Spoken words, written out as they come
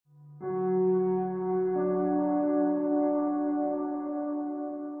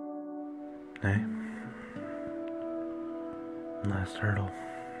Hey, last hurdle,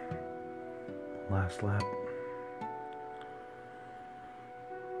 last lap.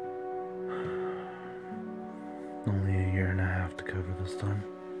 Only a year and a half to cover this time.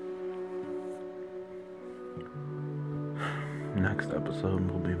 Next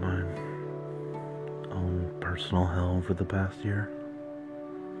episode will be my own personal hell for the past year.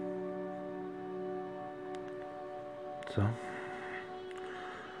 So,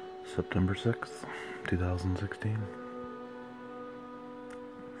 September 6th, 2016.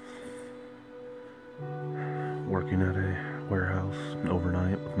 Working at a warehouse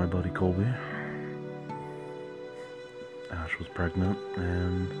overnight with my buddy Colby. Ash was pregnant,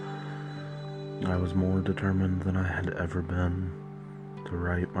 and I was more determined than I had ever been to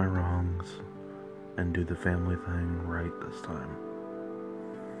right my wrongs and do the family thing right this time.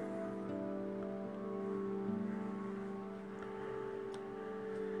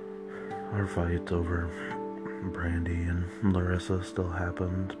 Our fights over Brandy and Larissa still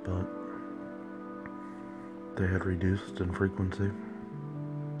happened, but they had reduced in frequency.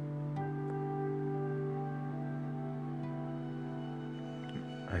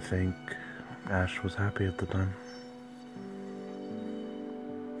 I think Ash was happy at the time.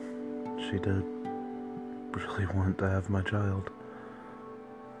 She did really want to have my child.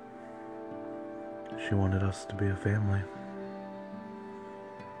 She wanted us to be a family.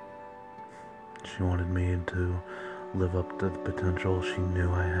 She wanted me to live up to the potential she knew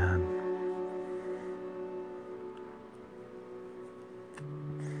I had.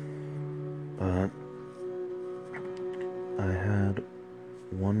 But I had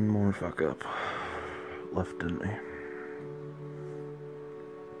one more fuck up left in me.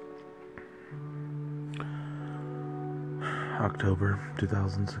 October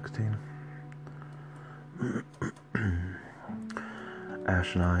 2016.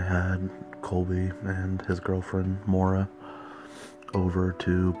 Ash and I had Colby and his girlfriend Maura over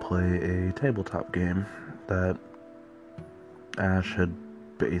to play a tabletop game that Ash had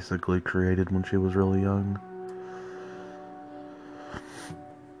basically created when she was really young.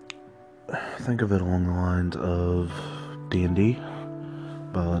 Think of it along the lines of D&D,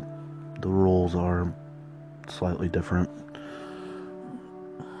 but the rules are slightly different,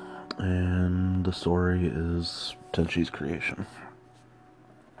 and the story is Tenchi's creation.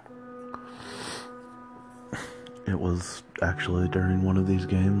 It was actually during one of these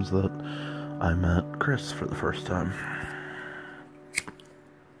games that I met Chris for the first time.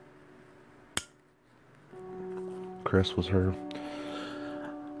 Chris was her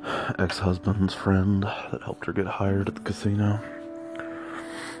ex-husband's friend that helped her get hired at the casino.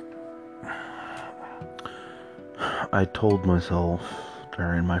 I told myself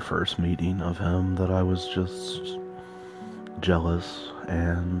during my first meeting of him that I was just jealous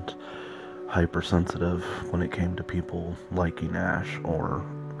and hypersensitive when it came to people liking Ash, or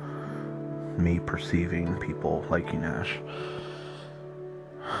me perceiving people liking Ash.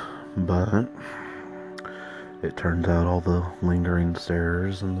 But it turns out all the lingering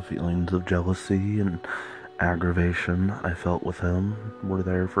stares and the feelings of jealousy and aggravation I felt with him were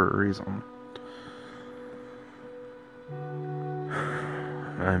there for a reason.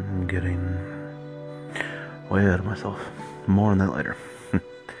 I'm getting way ahead of myself. More on that later.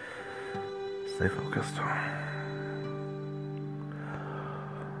 Stay focused.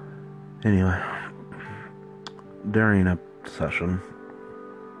 Anyway, during a session,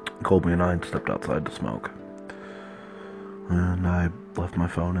 Colby and I stepped outside to smoke, and I left my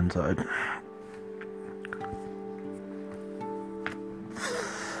phone inside.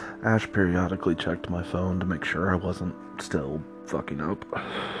 Ash periodically checked my phone to make sure I wasn't still fucking up.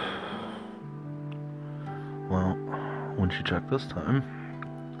 Well, when she checked this time,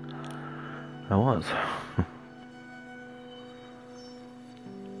 I was.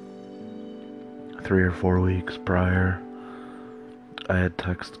 3 or 4 weeks prior, I had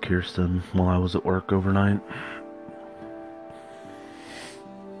texted Kirsten while I was at work overnight,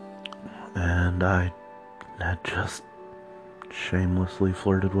 and I had just shamelessly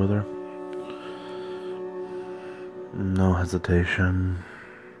flirted with her. No hesitation,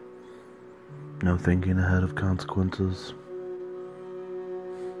 no thinking ahead of consequences.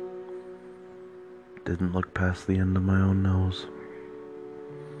 Didn't look past the end of my own nose.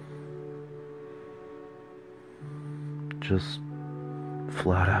 Just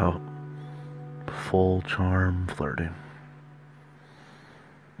flat out, full charm flirting.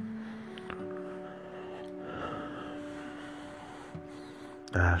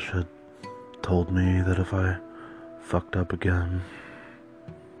 Ash had told me that if I fucked up again,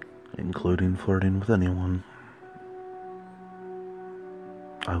 including flirting with anyone,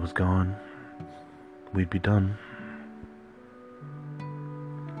 I was gone. we'd be done.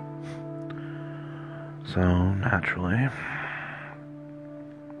 So, naturally,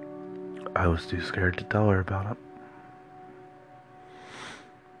 I was too scared to tell her about it.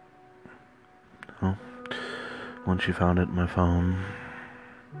 Well, when she found it in my phone,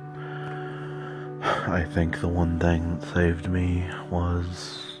 I think the one thing that saved me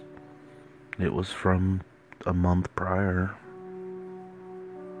was it was from a month prior.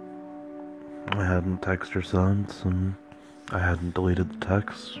 I hadn't texted her since, and I hadn't deleted the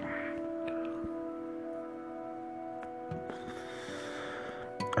texts.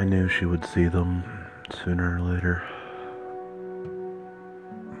 I knew she would see them sooner or later.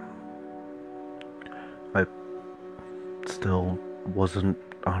 I still wasn't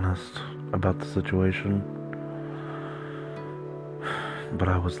honest about the situation, but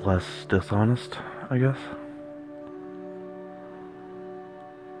I was less dishonest, I guess.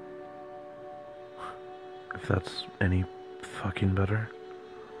 If that's any fucking better.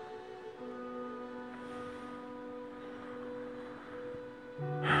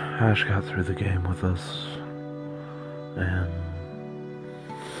 Ash got through the game with us, and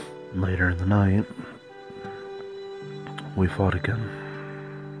later in the night, we fought again.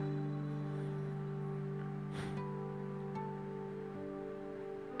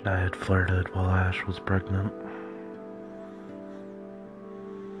 I had flirted while Ash was pregnant.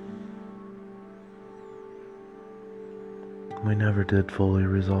 We never did fully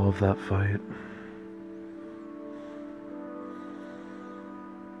resolve that fight.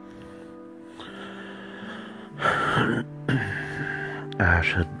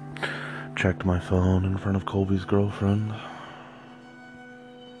 Ash had checked my phone in front of Colby's girlfriend.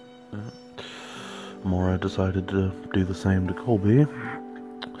 Maura decided to do the same to Colby,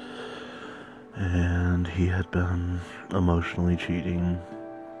 and he had been emotionally cheating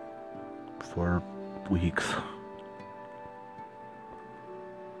for weeks.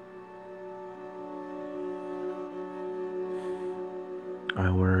 I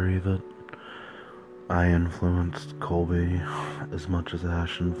worry that I influenced Colby as much as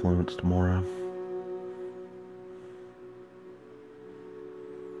Ash influenced Maura.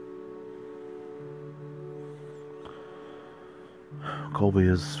 Colby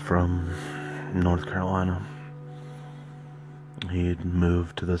is from North Carolina. He'd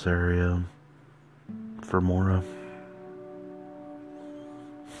moved to this area for Maura.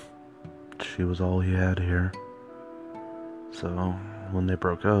 She was all he had here. So, when they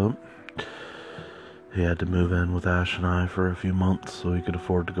broke up, he had to move in with Ash and I for a few months so he could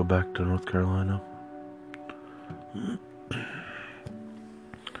afford to go back to North Carolina.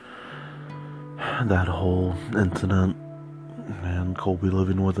 That whole incident and Colby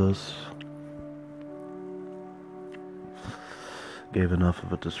living with us gave enough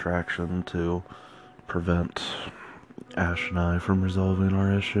of a distraction to prevent Ash and I from resolving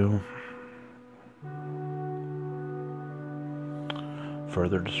our issue.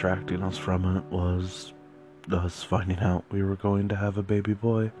 Further distracting us from it was us finding out we were going to have a baby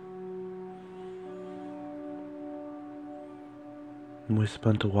boy. And we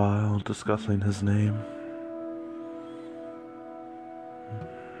spent a while discussing his name.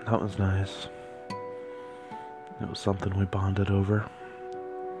 That was nice. It was something we bonded over.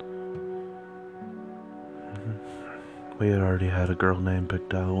 We had already had a girl name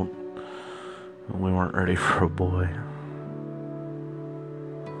picked out, and we weren't ready for a boy.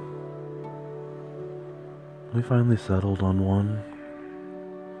 We finally settled on one.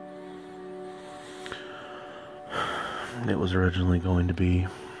 It was originally going to be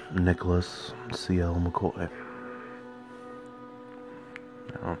Nicholas C.L. McCoy.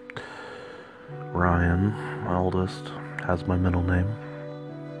 Now, Ryan, my oldest, has my middle name.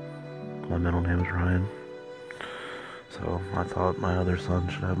 My middle name is Ryan. So I thought my other son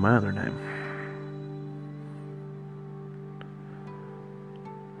should have my other name.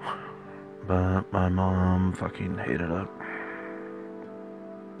 But my mom fucking hated it.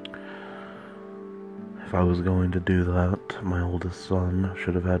 If I was going to do that, my oldest son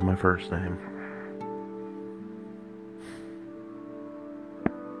should have had my first name.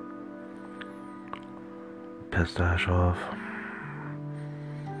 Pissed Ash off.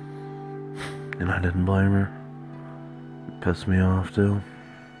 And I didn't blame her. It pissed me off too.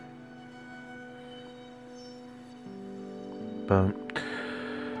 But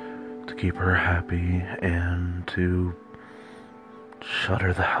to keep her happy and to shut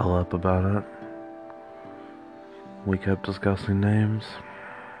her the hell up about it, we kept discussing names.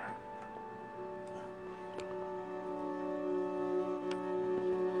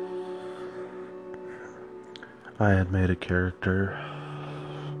 I had made a character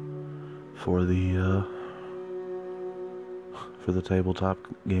for the tabletop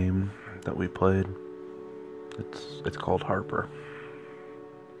game that we played. It's called Harper.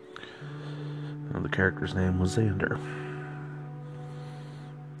 And the character's name was Xander.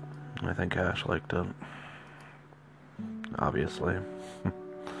 I think Ash liked it. Obviously.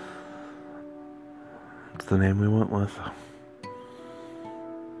 It's the name we went with.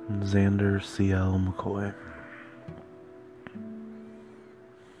 Xander C.L. McCoy.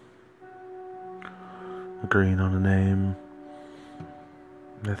 Agreeing on a name.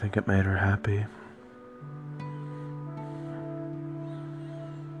 I think it made her happy.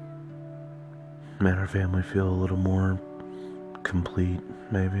 Made our family feel a little more complete,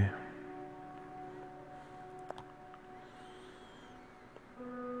 maybe.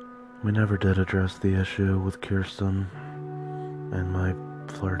 We never did address the issue with Kirsten and my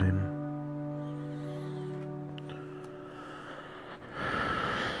flirting.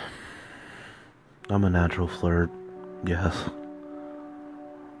 I'm a natural flirt, yes.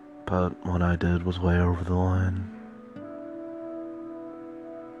 But what I did was way over the line.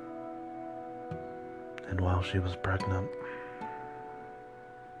 And while she was pregnant.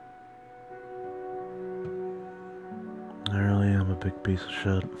 I really am a big piece of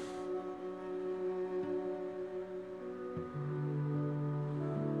shit.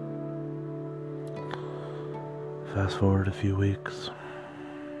 Fast forward a few weeks.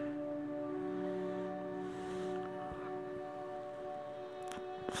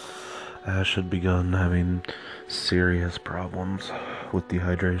 Ash had begun having serious problems with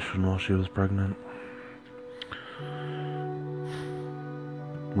dehydration while she was pregnant.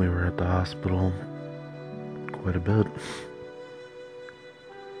 We were at the hospital quite a bit.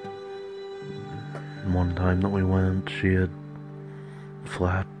 One time that we went, she had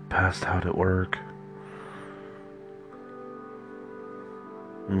flat passed out at work.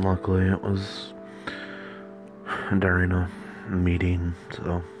 And luckily it was during a meeting,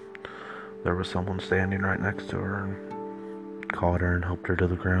 so there was someone standing right next to her and caught her and helped her to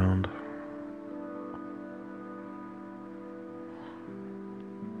the ground.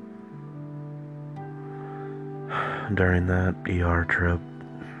 During that ER trip,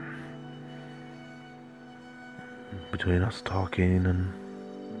 between us talking, and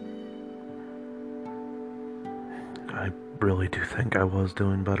I really do think I was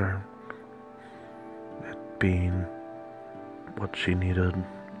doing better at being what she needed,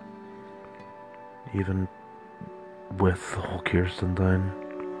 even with the whole Kirsten thing.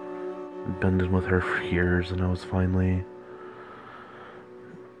 I'd been with her for years, and I was finally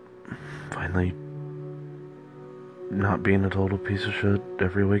not being a total piece of shit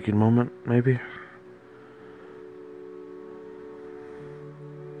every waking moment, maybe?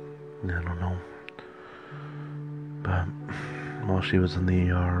 I don't know. But while she was in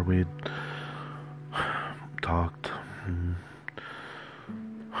the ER, we'd talked and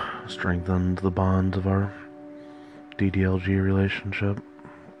strengthened the bond of our DDLG relationship.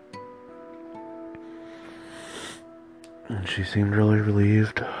 And she seemed really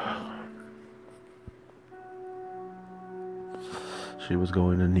relieved. She was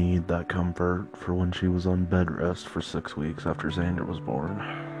going to need that comfort for when she was on bed rest for 6 weeks after Xander was born.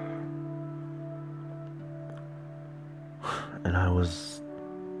 And I was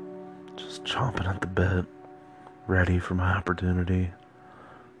just chomping at the bit, ready for my opportunity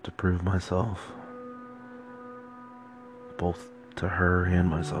to prove myself, both to her and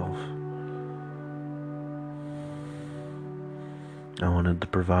myself. I wanted to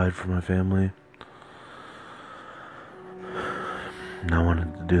provide for my family. And I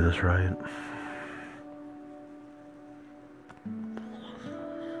wanted to do this right.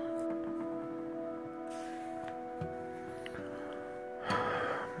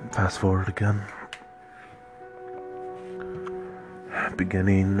 Fast forward again.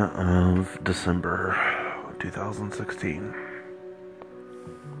 Beginning of December 2016.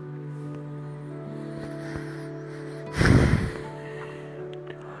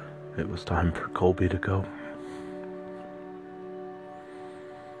 It was time for Colby to go.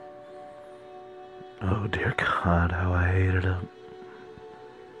 Oh dear God, how I hated it.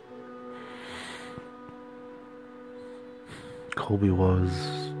 Colby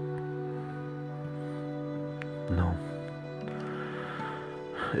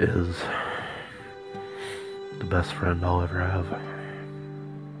is the best friend I'll ever have.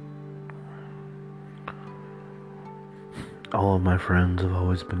 All of my friends have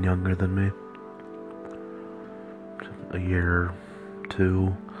always been younger than me. A year,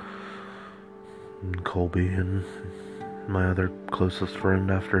 two. And Colby and my other closest friend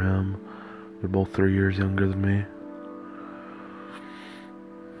after him, they're both 3 years younger than me.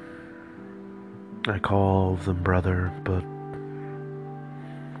 I call them brother, but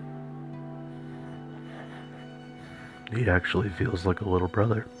he actually feels like a little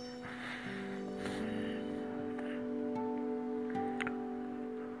brother.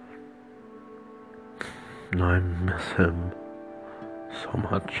 And I miss him so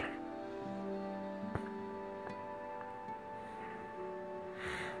much.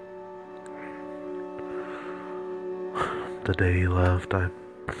 The day he left, I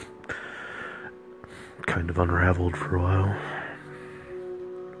kind of unraveled for a while.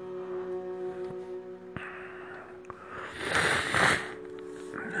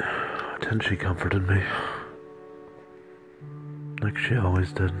 Then she comforted me, like she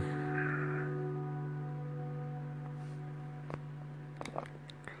always did.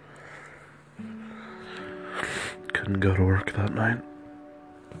 Couldn't go to work that night.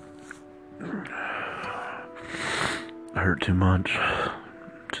 I hurt too much,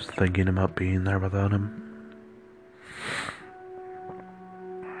 just thinking about being there without him.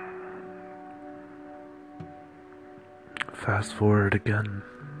 Fast forward again.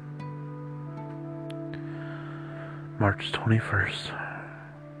 March 21st,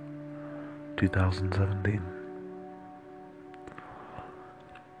 2017.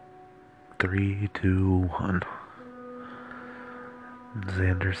 3, 2, 1.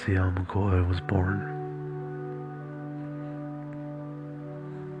 Xander C.L. McCoy was born.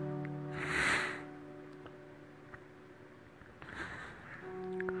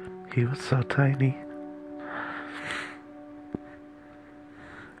 He was so tiny.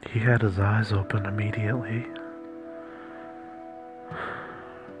 He had his eyes open immediately.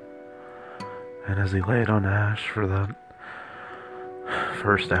 And as he laid on Ash for that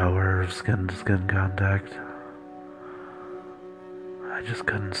first hour of skin-to-skin contact, I just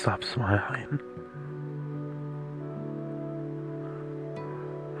couldn't stop smiling.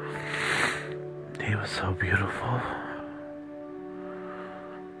 He was so beautiful.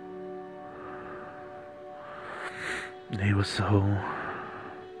 He was so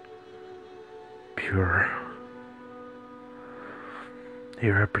pure. He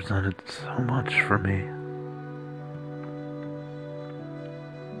represented so much for me.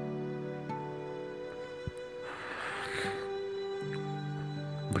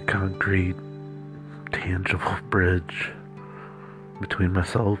 The concrete, tangible bridge between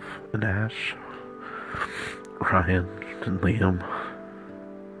myself and Ash, Ryan and Liam.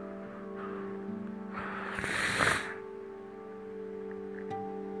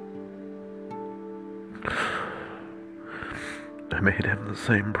 I made him the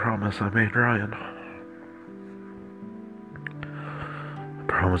same promise I made Ryan. I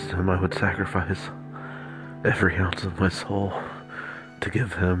promised him I would sacrifice every ounce of my soul to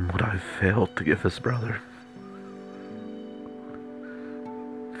give him what I failed to give his brother.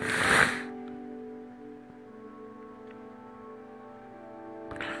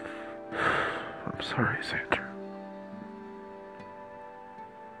 I'm sorry, Xander.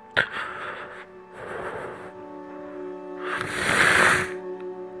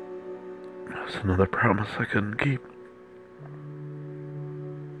 That's another promise I couldn't keep.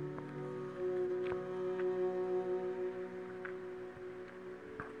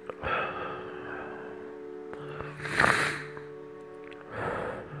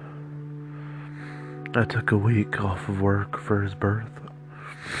 I took a week off of work for his birth.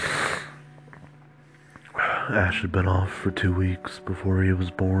 Ash had been off for 2 weeks before he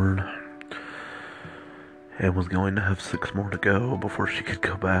was born, and was going to have 6 more to go before she could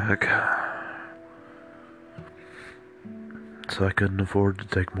go back. So I couldn't afford to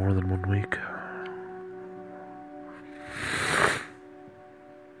take more than 1 week.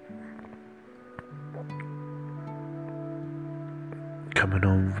 Coming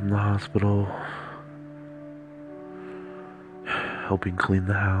home from the hospital, helping clean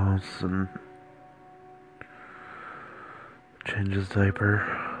the house and change his diaper,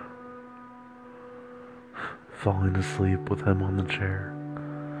 falling asleep with him on the chair,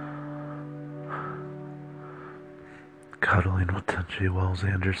 cuddling with Tenchi while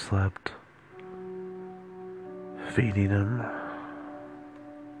Xander slept, feeding him.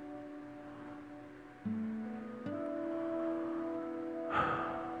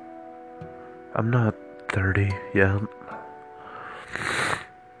 I'm not 30 yet,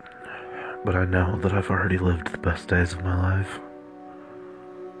 but I know that I've already lived the best days of my life.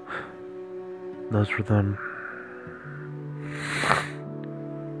 Those were them.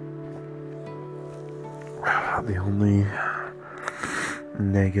 The only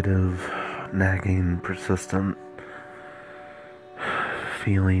negative, nagging, persistent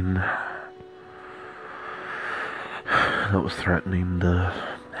feeling that was threatening to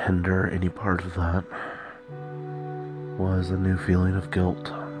hinder any part of that was a new feeling of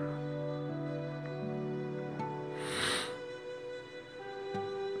guilt.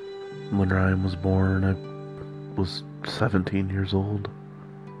 When Ryan was born, I was 17 years old.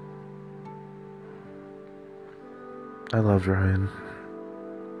 I loved Ryan.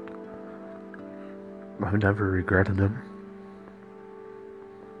 I've never regretted him.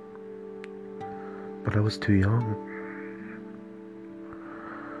 But I was too young.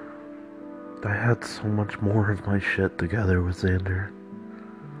 I had so much more of my shit together with Xander.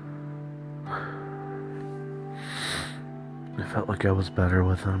 I felt like I was better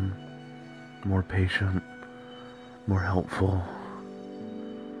with him. More patient. More helpful.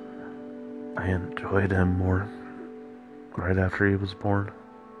 I enjoyed him more right after he was born.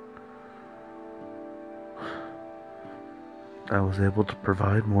 I was able to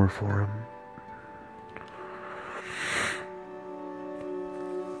provide more for him.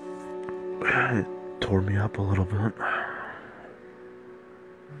 It tore me up a little bit.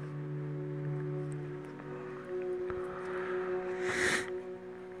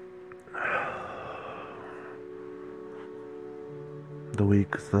 The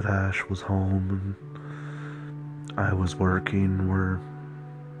weeks that Ash was home and I was working were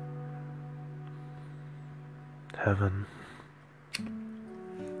heaven.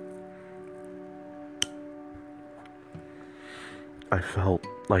 I felt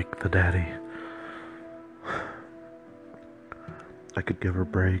like the daddy. I could give her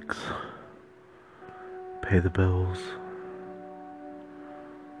breaks, pay the bills.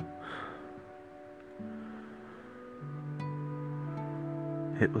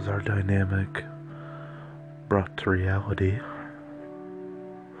 It was our dynamic brought to reality.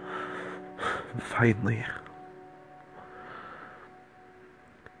 Finally.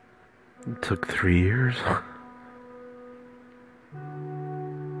 It took 3 years.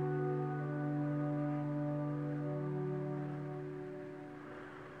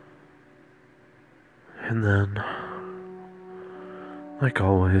 And then, like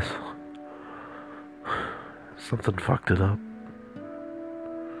always, something fucked it up.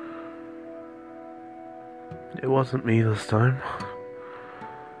 It wasn't me this time.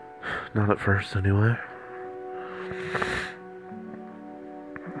 Not at first, anyway.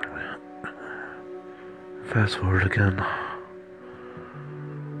 Fast forward again.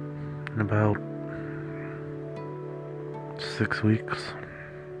 In about 6 weeks.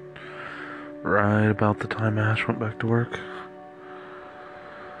 Right about the time Ash went back to work.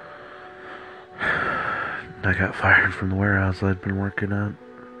 I got fired from the warehouse I'd been working at.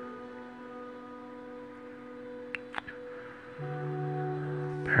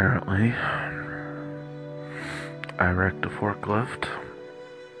 Apparently, I wrecked a forklift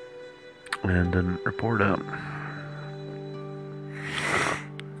and didn't report it.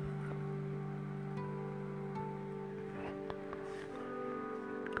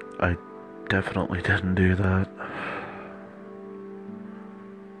 I definitely didn't do that.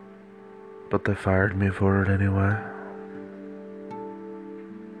 But they fired me for it anyway.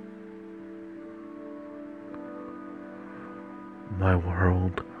 My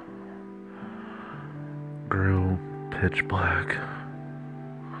world grew pitch black.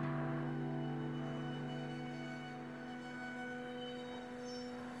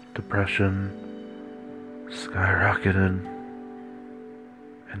 Depression skyrocketed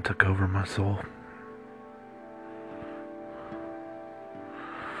and took over my soul.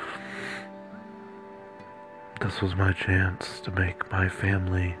 This was my chance to make my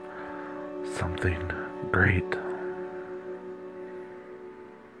family something great.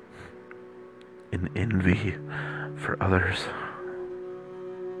 An envy for others.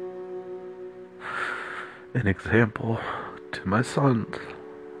 An example to my sons.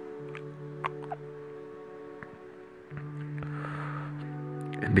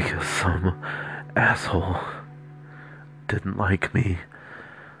 And because some asshole didn't like me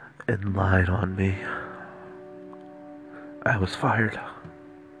and lied on me, I was fired.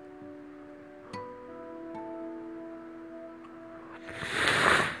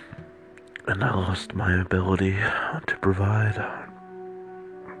 And I lost my ability to provide.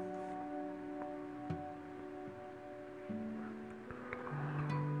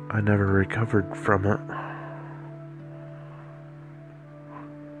 I never recovered from it.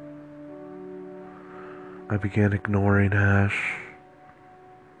 I began ignoring Ash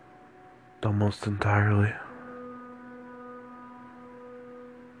almost entirely.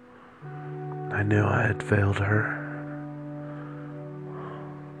 I knew I had failed her.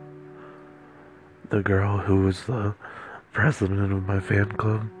 The girl who was the president of my fan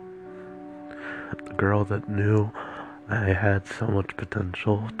club. The girl that knew I had so much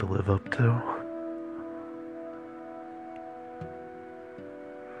potential to live up to.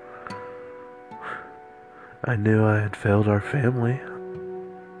 I knew I had failed our family.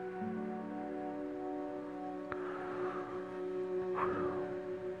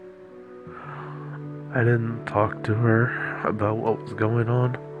 I didn't talk to her about what was going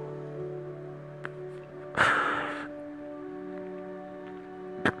on.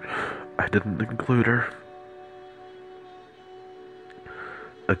 I didn't include her.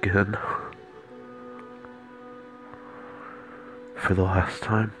 Again. For the last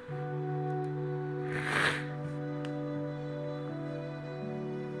time.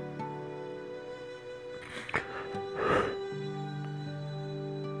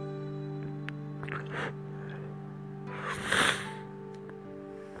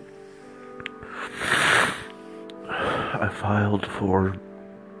 I filed for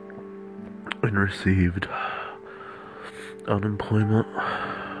and received unemployment.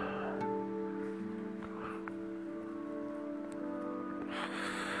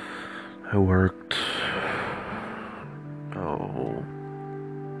 I worked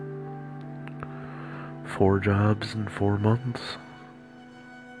 4 jobs in 4 months.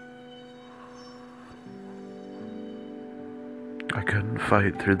 I couldn't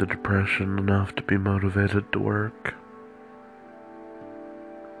fight through the depression enough to be motivated to work.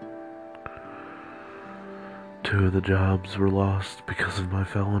 2 of the jobs were lost because of my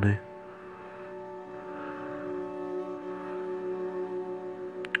felony.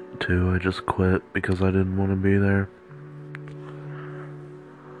 2 I just quit because I didn't want to be there.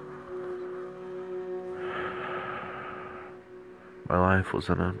 My life was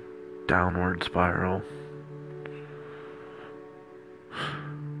in a downward spiral.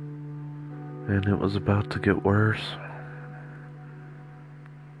 And it was about to get worse.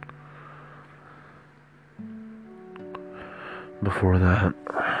 Before that,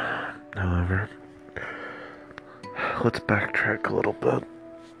 however, let's backtrack a little bit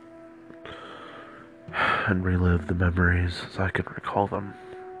and relive the memories as I can recall them.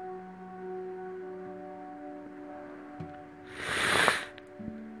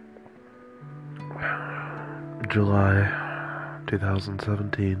 July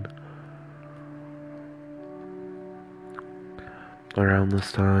 2017. Around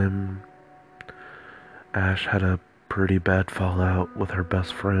this time, Ash had a pretty bad fallout with her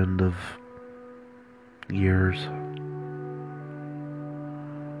best friend of years.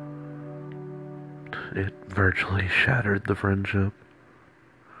 It virtually shattered the friendship.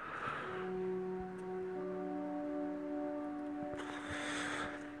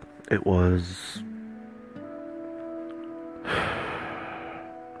 It was,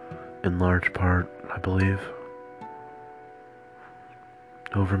 in large part, I believe,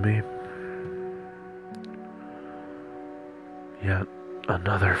 over me. Yet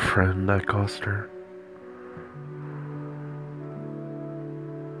another friend that cost her.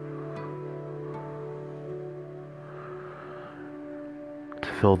 To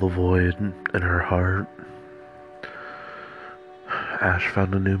fill the void in her heart, Ash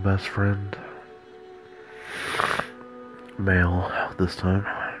found a new best friend. Male this time.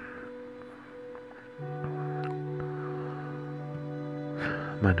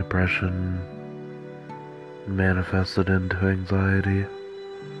 My depression manifested into anxiety,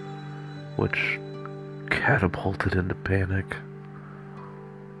 which catapulted into panic.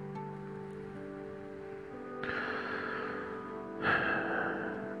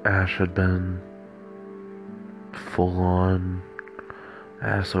 Ash had been full on,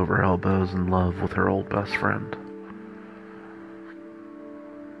 ass over elbows in love with her old best friend.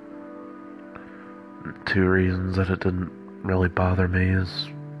 2 reasons that it didn't really bother me is,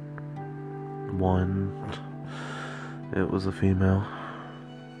 1, it was a female.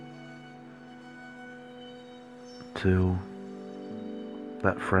 2,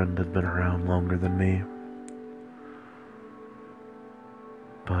 that friend had been around longer than me.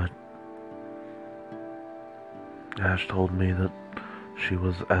 But Ash told me that she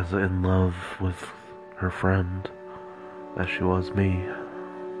was as in love with her friend as she was me.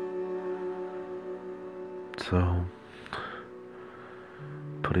 So,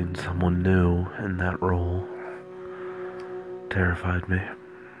 putting someone new in that role terrified me.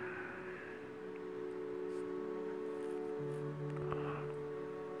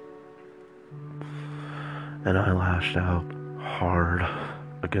 And I lashed out hard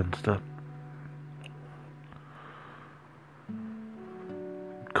against it.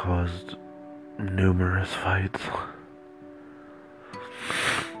 Caused numerous fights.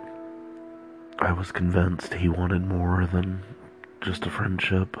 I was convinced he wanted more than just a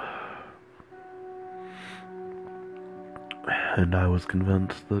friendship. And I was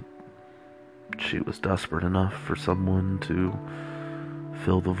convinced that she was desperate enough for someone to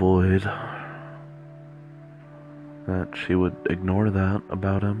fill the void, that she would ignore that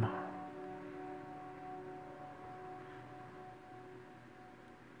about him.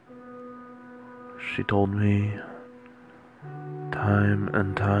 She told me time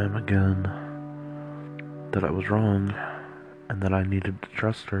and time again that I was wrong and that I needed to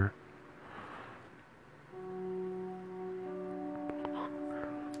trust her.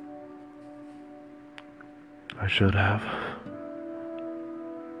 I should have.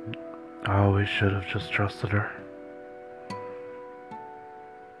 I always should have just trusted her.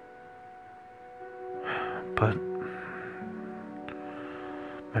 But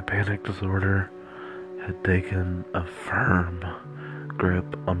my panic disorder had taken a firm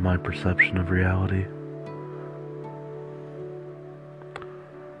grip on my perception of reality.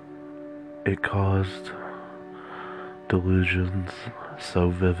 It caused delusions so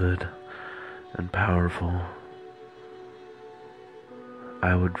vivid and powerful,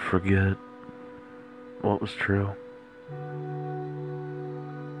 I would forget what was true.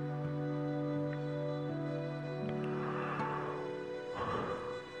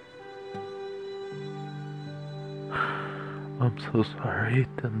 I'm so sorry,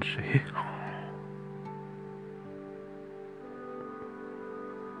 Tenchi.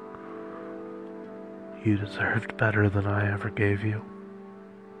 You deserved better than I ever gave you.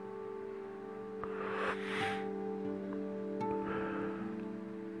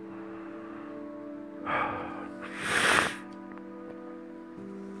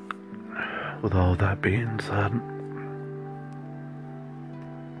 With all that being said,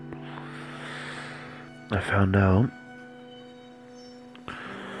 I found out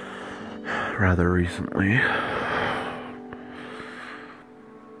rather recently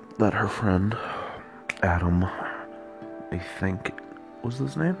that her friend, Adam, I think was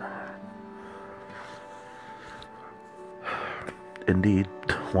his name, indeed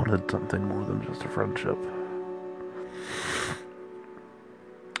wanted something more than just a friendship.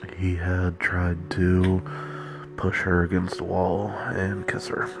 He had tried to push her against a wall and kiss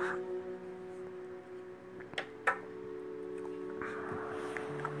her.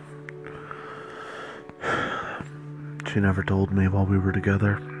 She never told me while we were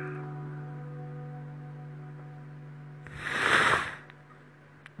together.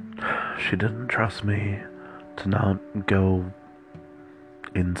 She didn't trust me to not go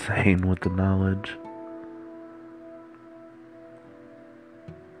insane with the knowledge.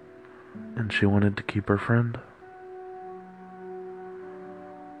 And she wanted to keep her friend.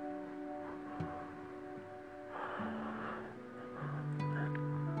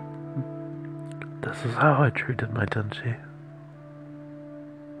 This is how I treated my Tenchi.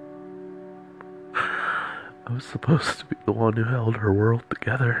 I was supposed to be the one who held her world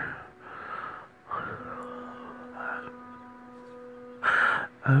together.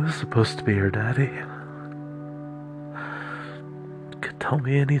 I was supposed to be her daddy. Could tell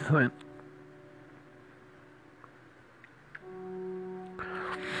me anything.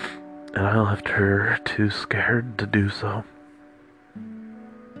 And I left her too scared to do so.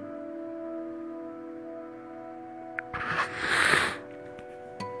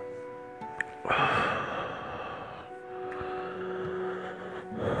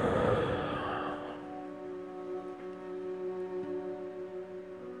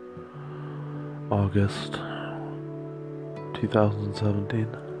 August 2017.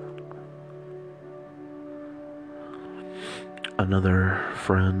 Another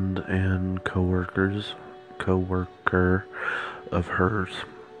friend and coworker of hers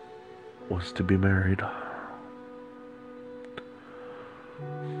was to be married.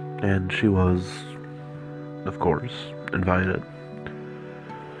 And she was, of course, invited.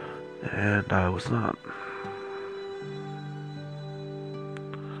 And I was not.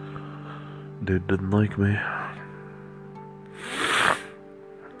 Dude didn't like me.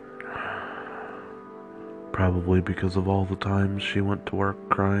 Probably because of all the times she went to work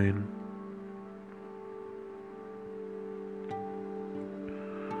crying.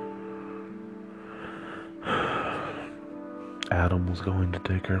 Adam was going to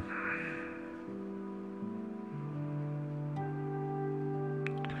take her.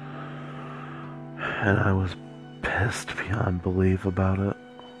 And I was pissed beyond belief about it.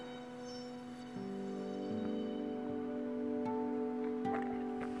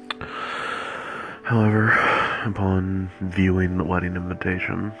 However, upon viewing the wedding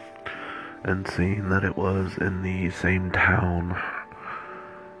invitation and seeing that it was in the same town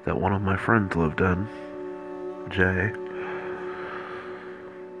that one of my friends lived in, Jay,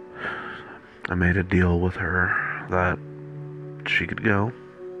 I made a deal with her that she could go.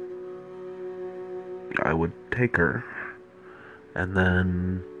 I would take her and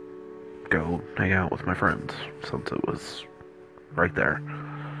then go hang out with my friends since it was right there.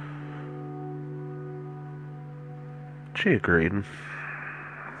 She agreed.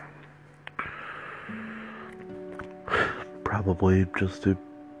 Probably just to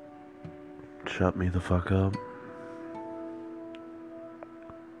shut me the fuck up.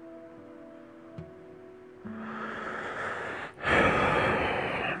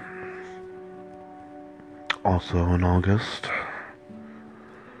 Also in August,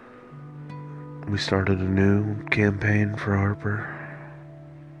 we started a new campaign for Harper.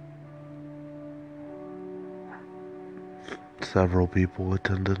 Several people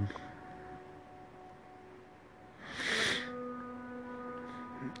attended.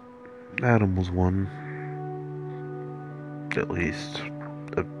 Adam was one, at least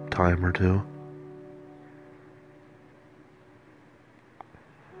a time or two.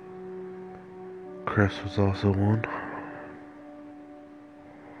 Chris was also one.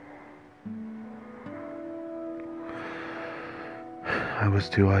 I was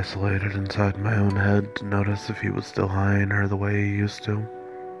too isolated inside my own head to notice if he was still eyeing her the way he used to.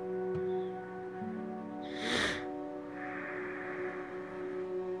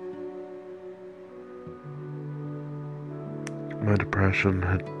 My depression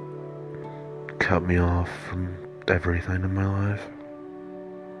had cut me off from everything in my life.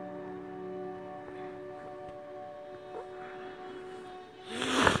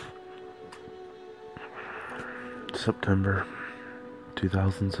 September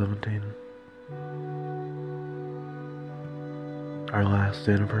 2017. Our last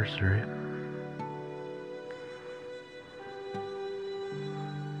anniversary.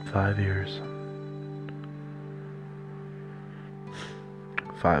 5 years.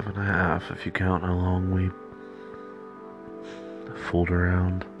 5.5 if you count how long we fooled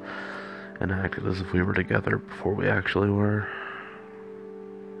around and acted as if we were together before we actually were.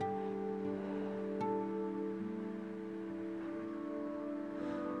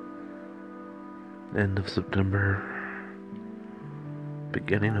 End of September,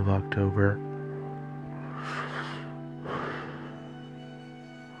 beginning of October,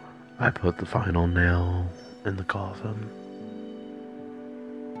 I put the final nail in the coffin.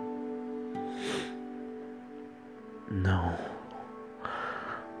 No.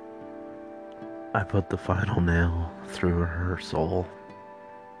 I put the final nail through her soul.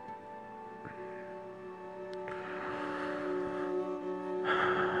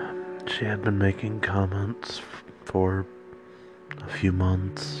 She had been making comments for a few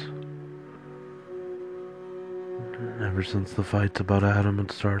months, ever since the fights about Adam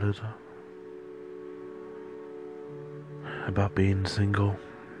had started, about being single,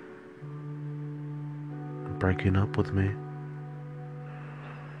 and breaking up with me.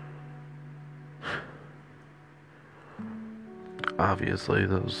 Obviously,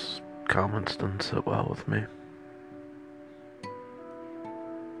 those comments didn't sit well with me.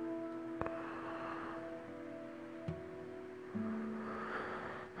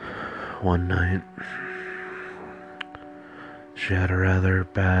 One night, she had a rather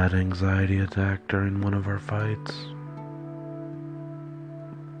bad anxiety attack during one of our fights.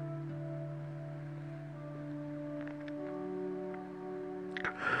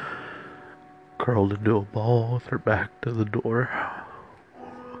 Curled into a ball with her back to the door.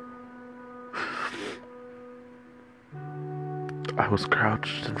 I was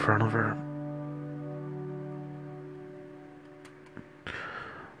crouched in front of her,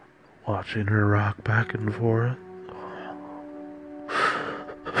 watching her rock back and forth.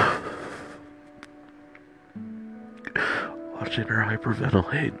 Watching her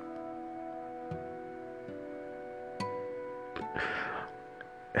hyperventilate.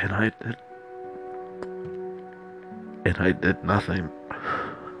 And I did nothing.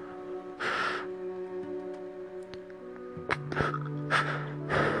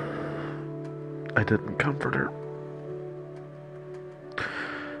 I didn't comfort her.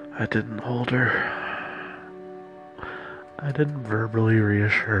 I didn't hold her. I didn't verbally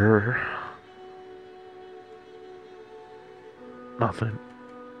reassure her. Nothing.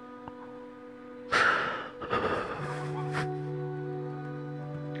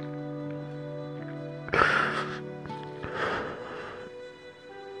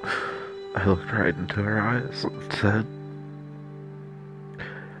 I looked right into her eyes and said,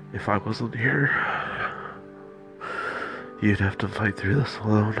 if I wasn't here, you'd have to fight through this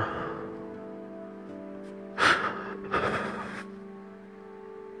alone.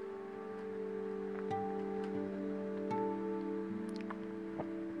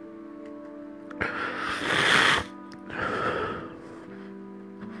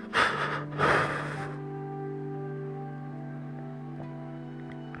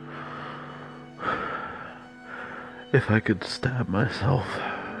 If I could stab myself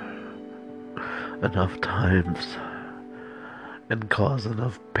enough times and cause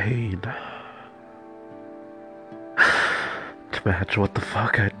enough pain to match what the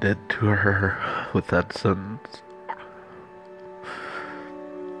fuck I did to her with that sentence,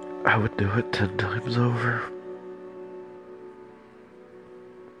 I would do it 10 times over.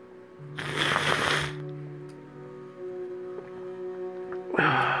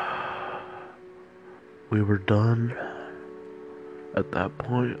 We were done at that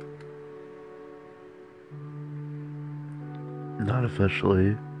point. Not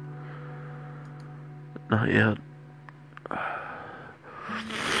officially. Not yet.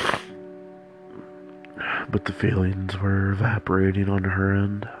 But the feelings were evaporating on her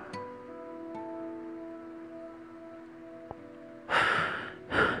end.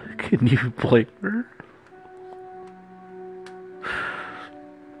 Can you blame her?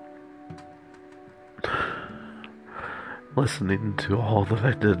 Listening to all that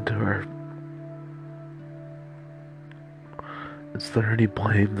I did to her. Is there any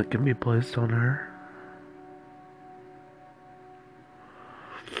blame that can be placed on her?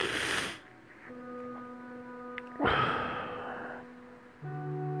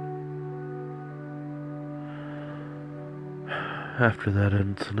 After that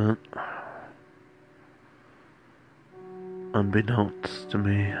incident, unbeknownst to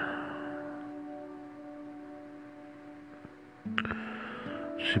me,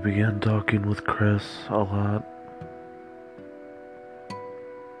 she began talking with Chris a lot.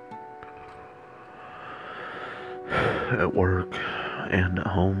 At work and at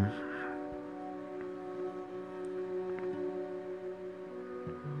home.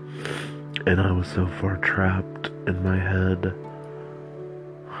 And I was so far trapped in my head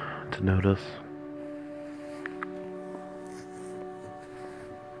to notice.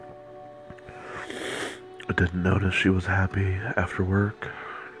 I didn't notice she was happy after work.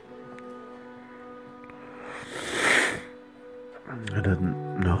 I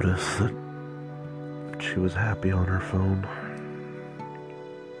didn't notice that she was happy on her phone.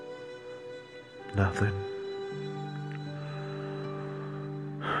 Nothing.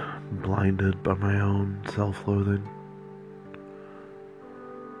 Blinded by my own self-loathing.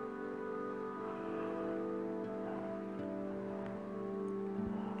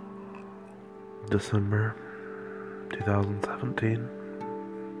 December 2017.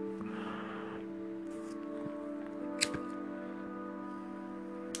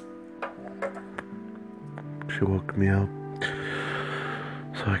 She woke me up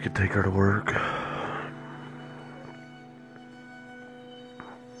so I could take her to work.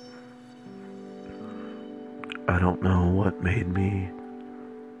 I don't know what made me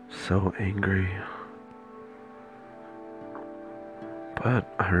so angry,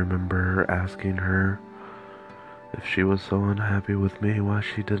 but I remember asking her if she was so unhappy with me, why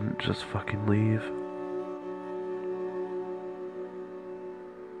she didn't just fucking leave.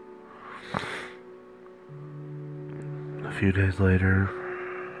 A few days later,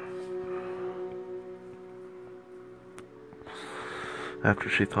 after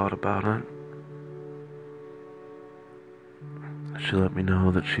she thought about it, she let me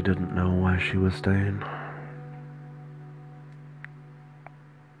know that she didn't know why she was staying.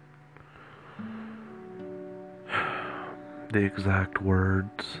 The exact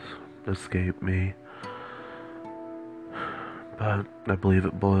words escape me, but I believe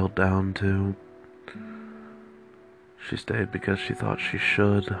it boiled down to she stayed because she thought she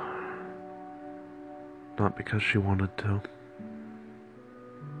should, not because she wanted to.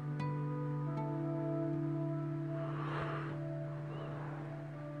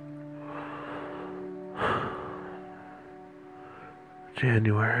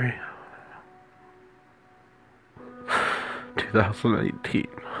 January 2018.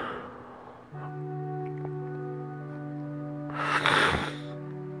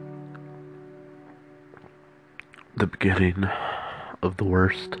 The beginning of the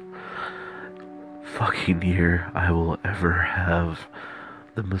worst fucking year I will ever have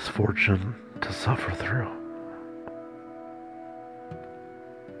the misfortune to suffer through.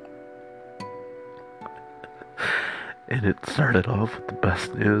 And it started off with the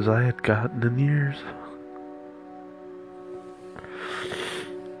best news I had gotten in years.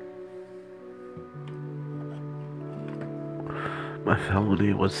 My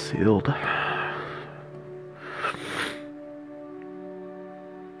felony was sealed.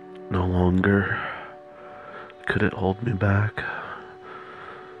 No longer could it hold me back.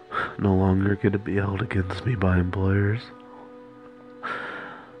 No longer could it be held against me by employers.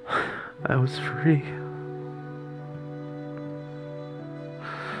 I was free.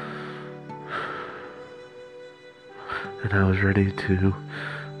 and I was ready to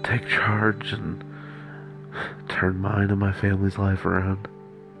take charge and turn mine and my family's life around.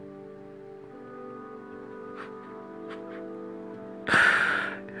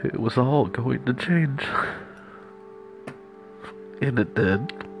 It was all going to change. And it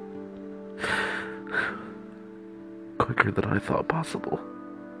did. Quicker than I thought possible.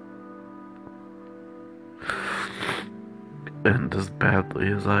 And as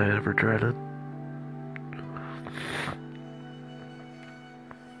badly as I ever dreaded.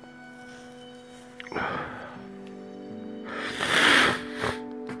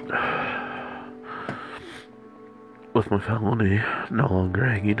 With my felony no longer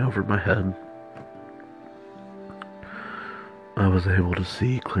hanging over my head, I was able to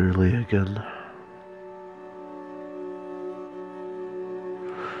see clearly again.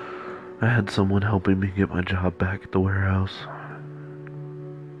 I had someone helping me get my job back at the warehouse.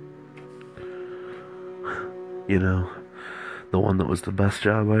 You know, the one that was the best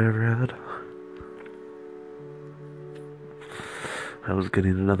job I ever had. I was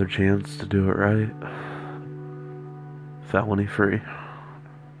getting another chance to do it right. Felony free.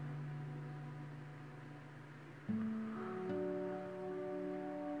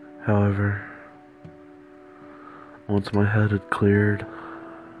 However, once my head had cleared,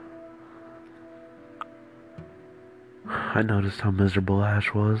 I noticed how miserable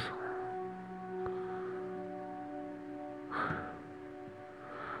Ash was.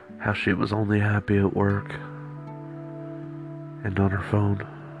 How she was only happy at work and on her phone.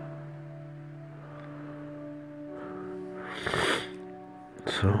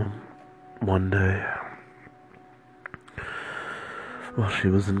 So, one day, while she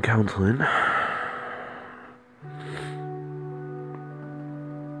was in counseling,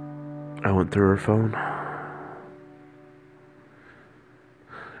 I went through her phone.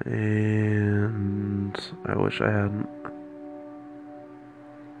 And I wish I hadn't.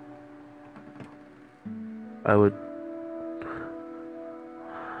 I would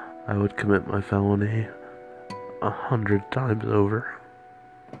commit my felony 100 times over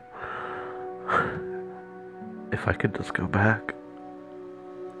if I could just go back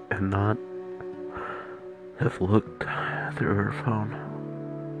and not have looked through her phone.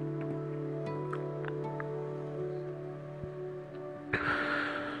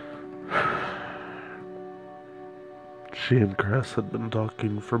 She and Chris had been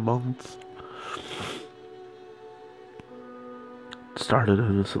talking for months. It started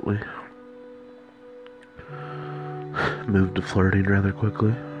innocently. Moved to flirting rather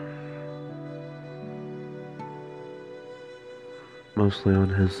quickly. Mostly on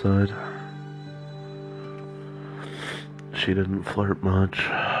his side. She didn't flirt much,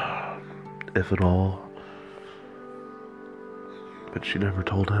 if at all. But she never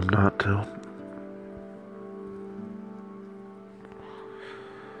told him not to.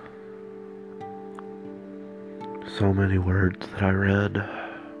 So many words that I read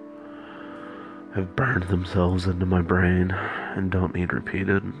have burned themselves into my brain and don't need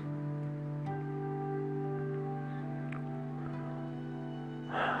repeated.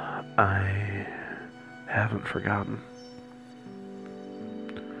 I haven't forgotten.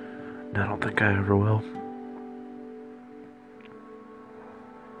 And I don't think I ever will.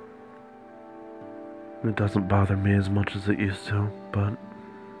 It doesn't bother me as much as it used to, but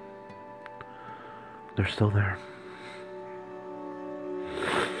they're still there.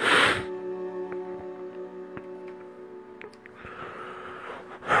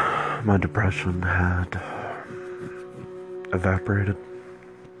 My depression had evaporated.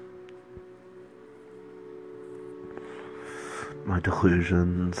 My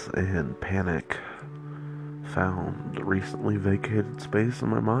delusions and panic found a recently vacated space in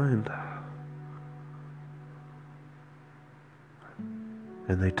my mind.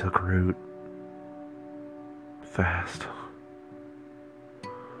 And they took root fast.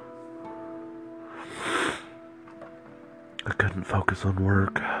 I couldn't focus on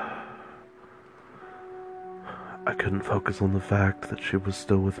work. I couldn't focus on the fact that she was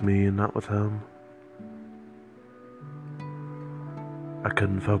still with me and not with him. I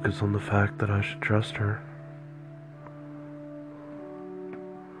couldn't focus on the fact that I should trust her.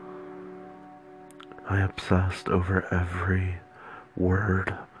 I obsessed over every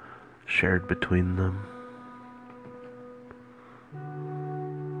word shared between them.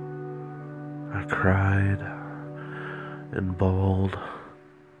 I cried and bawled,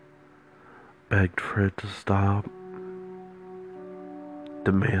 begged for it to stop,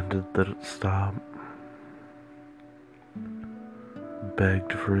 demanded that it stop,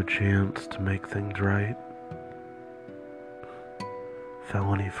 begged for a chance to make things right.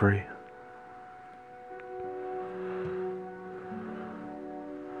 Felony free.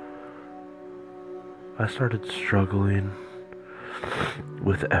 I started struggling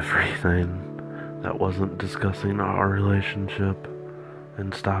with everything that wasn't discussing our relationship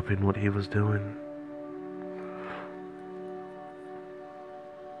and stopping what he was doing.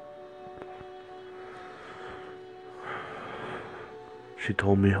 She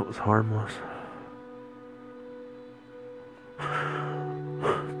told me it was harmless.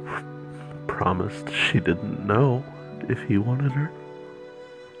 Promised she didn't know if he wanted her.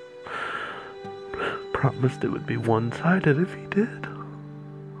 Promised it would be one-sided if he did.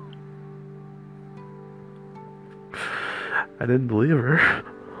 I didn't believe her.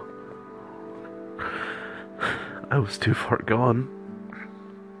 I was too far gone.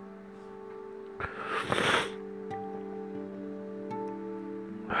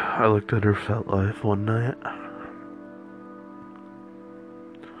 I looked at her FetLife one night.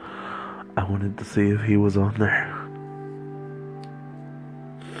 I wanted to see if he was on there.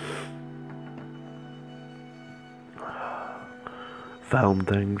 Found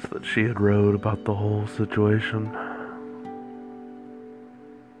things that she had wrote about the whole situation.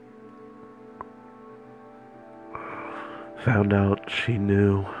 Found out she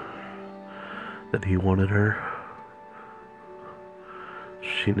knew that he wanted her.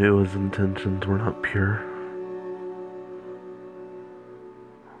 She knew his intentions were not pure.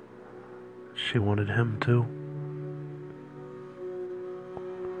 She wanted him too.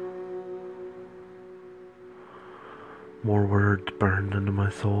 More words burned into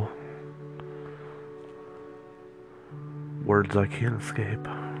my soul. Words I can't escape.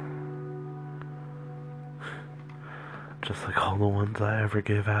 Just like all the ones I ever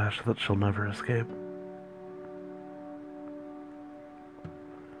gave Ash that she'll never escape.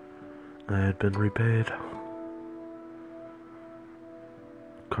 I had been repaid.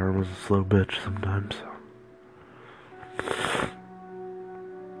 Karma's a slow bitch sometimes.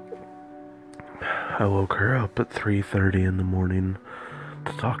 I woke her up at 3:30 in the morning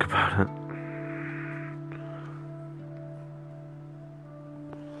to talk about it.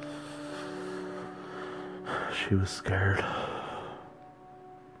 She was scared.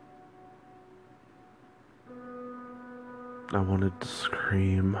 I wanted to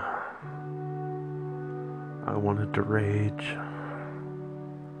scream. I wanted to rage.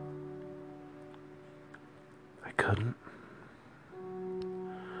 I couldn't.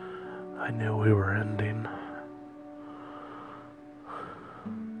 I knew we were ending.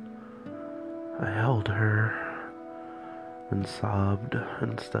 I held her and sobbed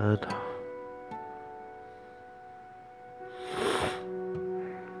instead.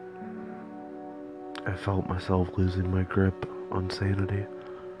 I felt myself losing my grip on sanity.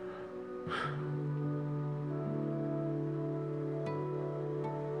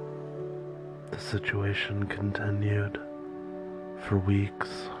 The situation continued for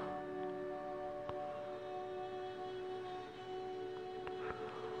weeks.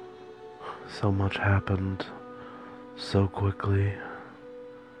 So much happened so quickly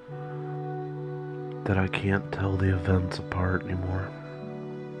that I can't tell the events apart anymore.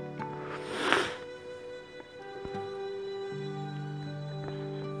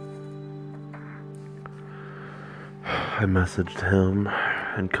 I messaged him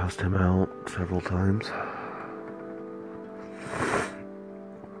and cussed him out several times.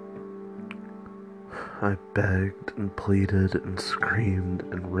 I begged and pleaded and screamed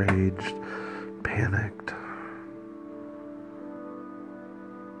and raged, panicked.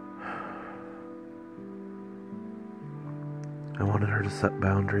 I wanted her to set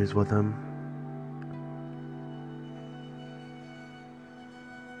boundaries with him.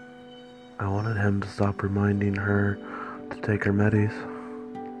 I wanted him to stop reminding her to take her medis,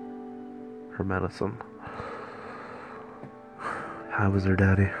 her medicine. I was her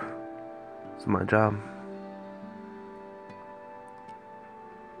daddy. It's my job.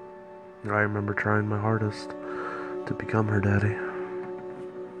 I remember trying my hardest to become her daddy,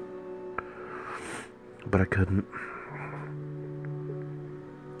 but I couldn't.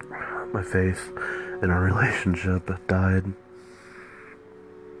 My faith in our relationship died.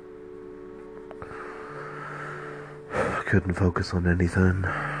 I couldn't focus on anything.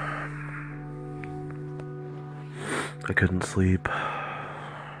 I couldn't sleep.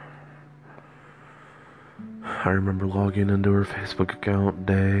 I remember logging into her Facebook account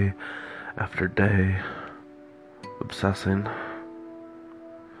day after day, obsessing,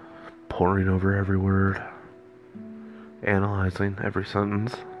 poring over every word, analyzing every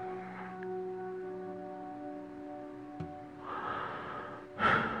sentence.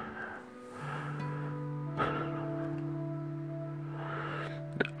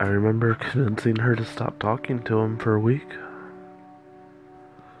 I remember convincing her to stop talking to him for a week.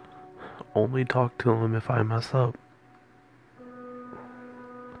 only talk to him if I mess up.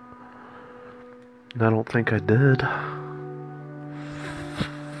 And I don't think I did.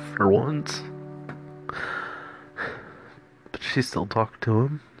 For once. But she still talked to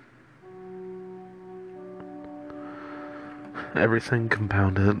him. Everything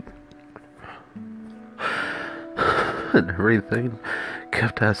compounded. And everything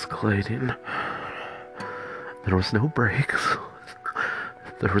kept escalating. There was no breaks.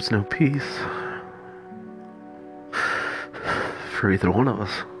 There was no peace. For either one of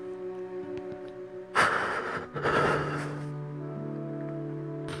us.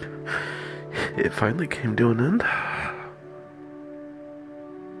 It finally came to an end.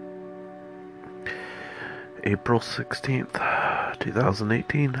 April 16th,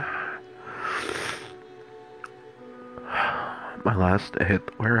 2018. My last day at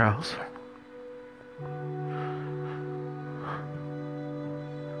the warehouse.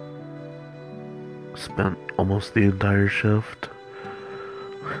 Spent almost the entire shift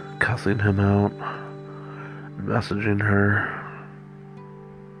cussing him out, messaging her.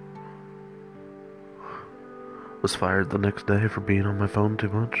 Was fired the next day for being on my phone too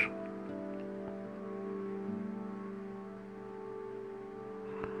much.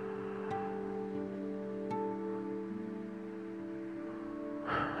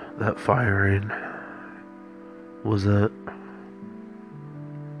 That firing was it.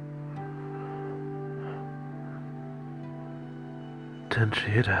 Then she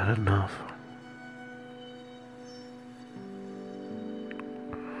had had enough.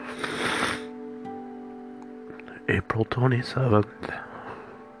 April 27th,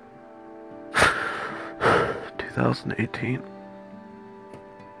 2018.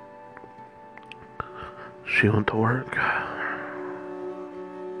 She went to work.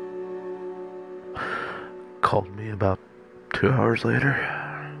 Called me about 2 hours later.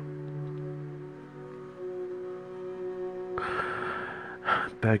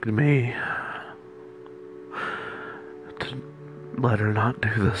 Begged me to let her not do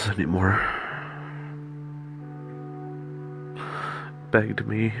this anymore. Begged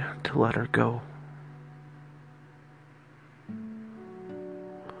me to let her go.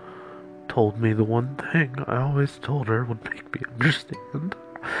 Told me the one thing I always told her would make me understand.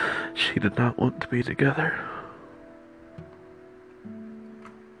 She did not want to be together.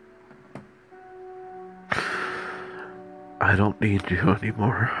 I don't need you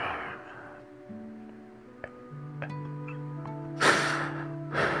anymore.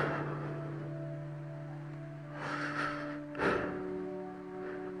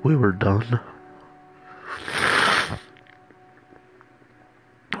 We were done.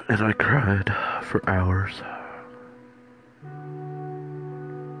 And I cried for hours.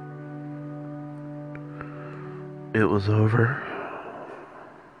 It was over.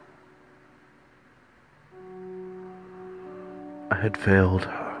 I had failed.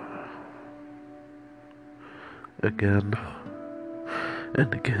 Again.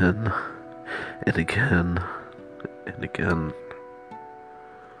 And again. And again. And again.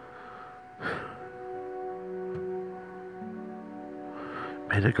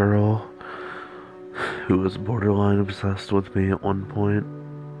 Made a girl who was borderline obsessed with me at one point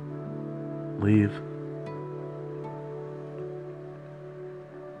leave.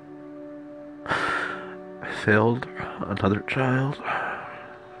 I failed another child.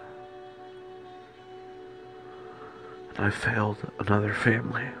 And I failed another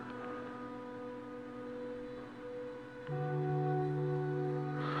family.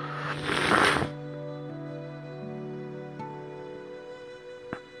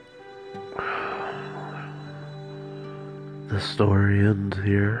 The story ends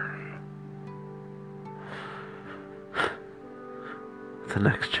here. The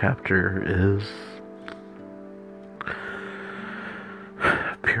next chapter is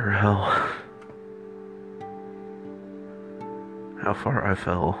pure hell. How far I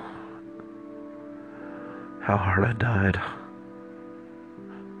fell. How hard I died.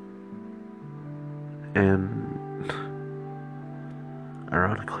 And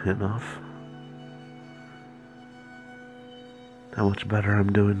ironically enough, how much better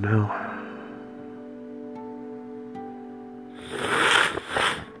I'm doing now.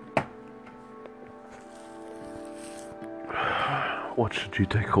 What should you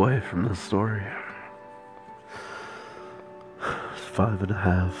take away from this story? It's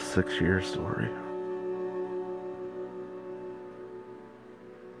 5.5, 6-year story.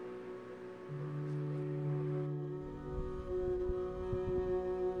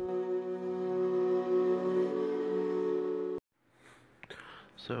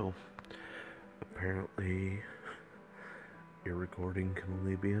 So, apparently, your recording can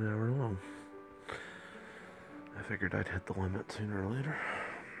only be an hour long. I figured I'd hit the limit sooner or later.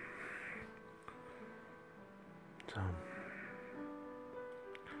 So,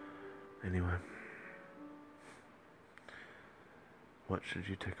 anyway, what should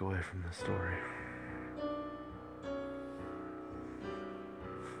you take away from this story?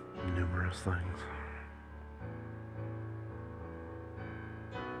 Numerous things.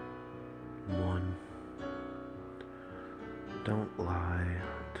 One, don't lie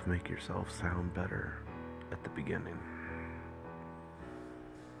to make yourself sound better at the beginning.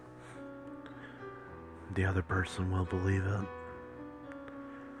 The other person will believe it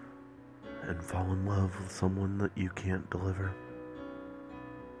and fall in love with someone that you can't deliver.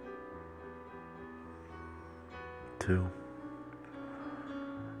 2,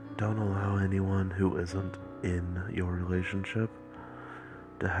 don't allow anyone who isn't in your relationship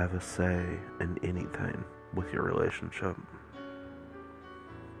to have a say in anything with your relationship.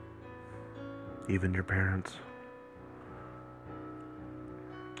 Even your parents.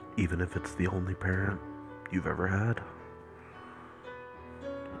 Even if it's the only parent you've ever had.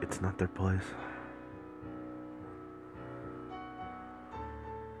 It's not their place.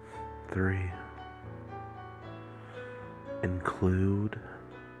 3, include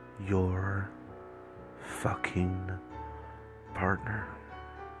your fucking partner.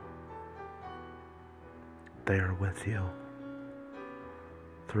 They are with you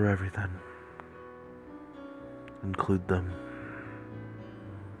through everything. Include them.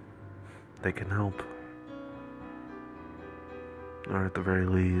 They can help. Or at the very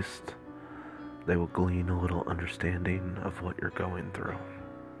least, they will glean a little understanding of what you're going through.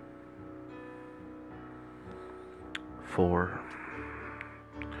 4,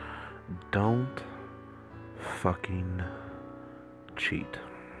 don't fucking cheat.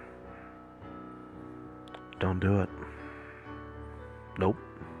 Don't do it. Nope.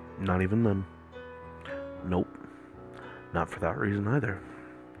 Not even then. Nope. Not for that reason either.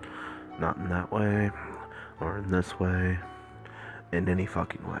 Not in that way, or in this way, in any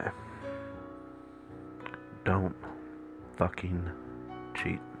fucking way. Don't fucking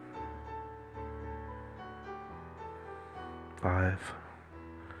cheat. 5,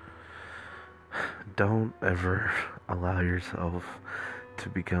 don't ever allow yourself to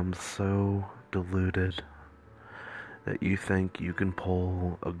become so deluded that you think you can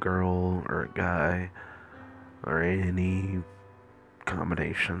pull a girl or a guy or any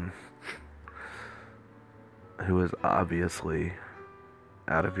combination who is obviously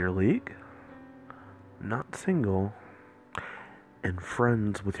out of your league, not single, and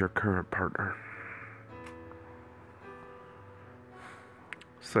friends with your current partner.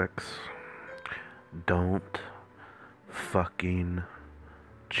 6, don't fucking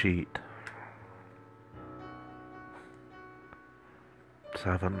cheat.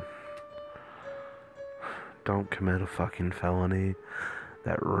 7, don't commit a fucking felony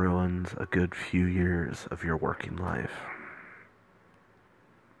that ruins a good few years of your working life.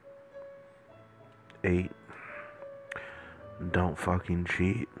 8, don't fucking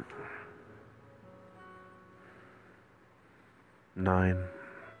cheat. 9,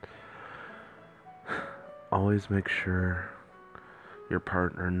 always make sure your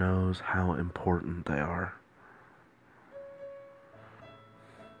partner knows how important they are.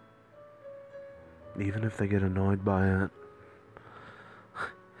 Even if they get annoyed by it,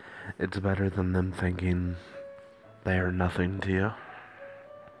 it's better than them thinking they are nothing to you.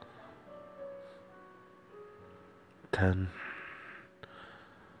 10,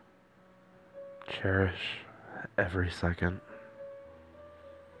 cherish every second.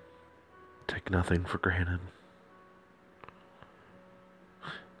 Take nothing for granted.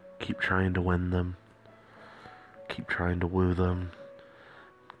 Keep trying to win them. Keep trying to woo them.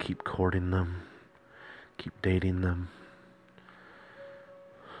 Keep courting them. Keep dating them.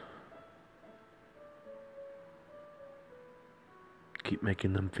 Keep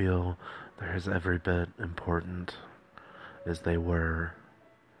making them feel they're as every bit important as they were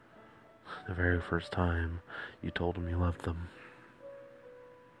the very first time you told them you loved them.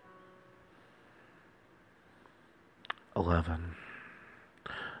 11,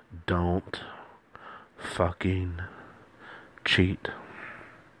 don't fucking cheat.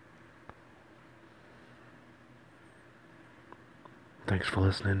 Thanks for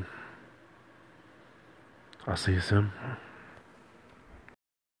listening. I'll see you soon.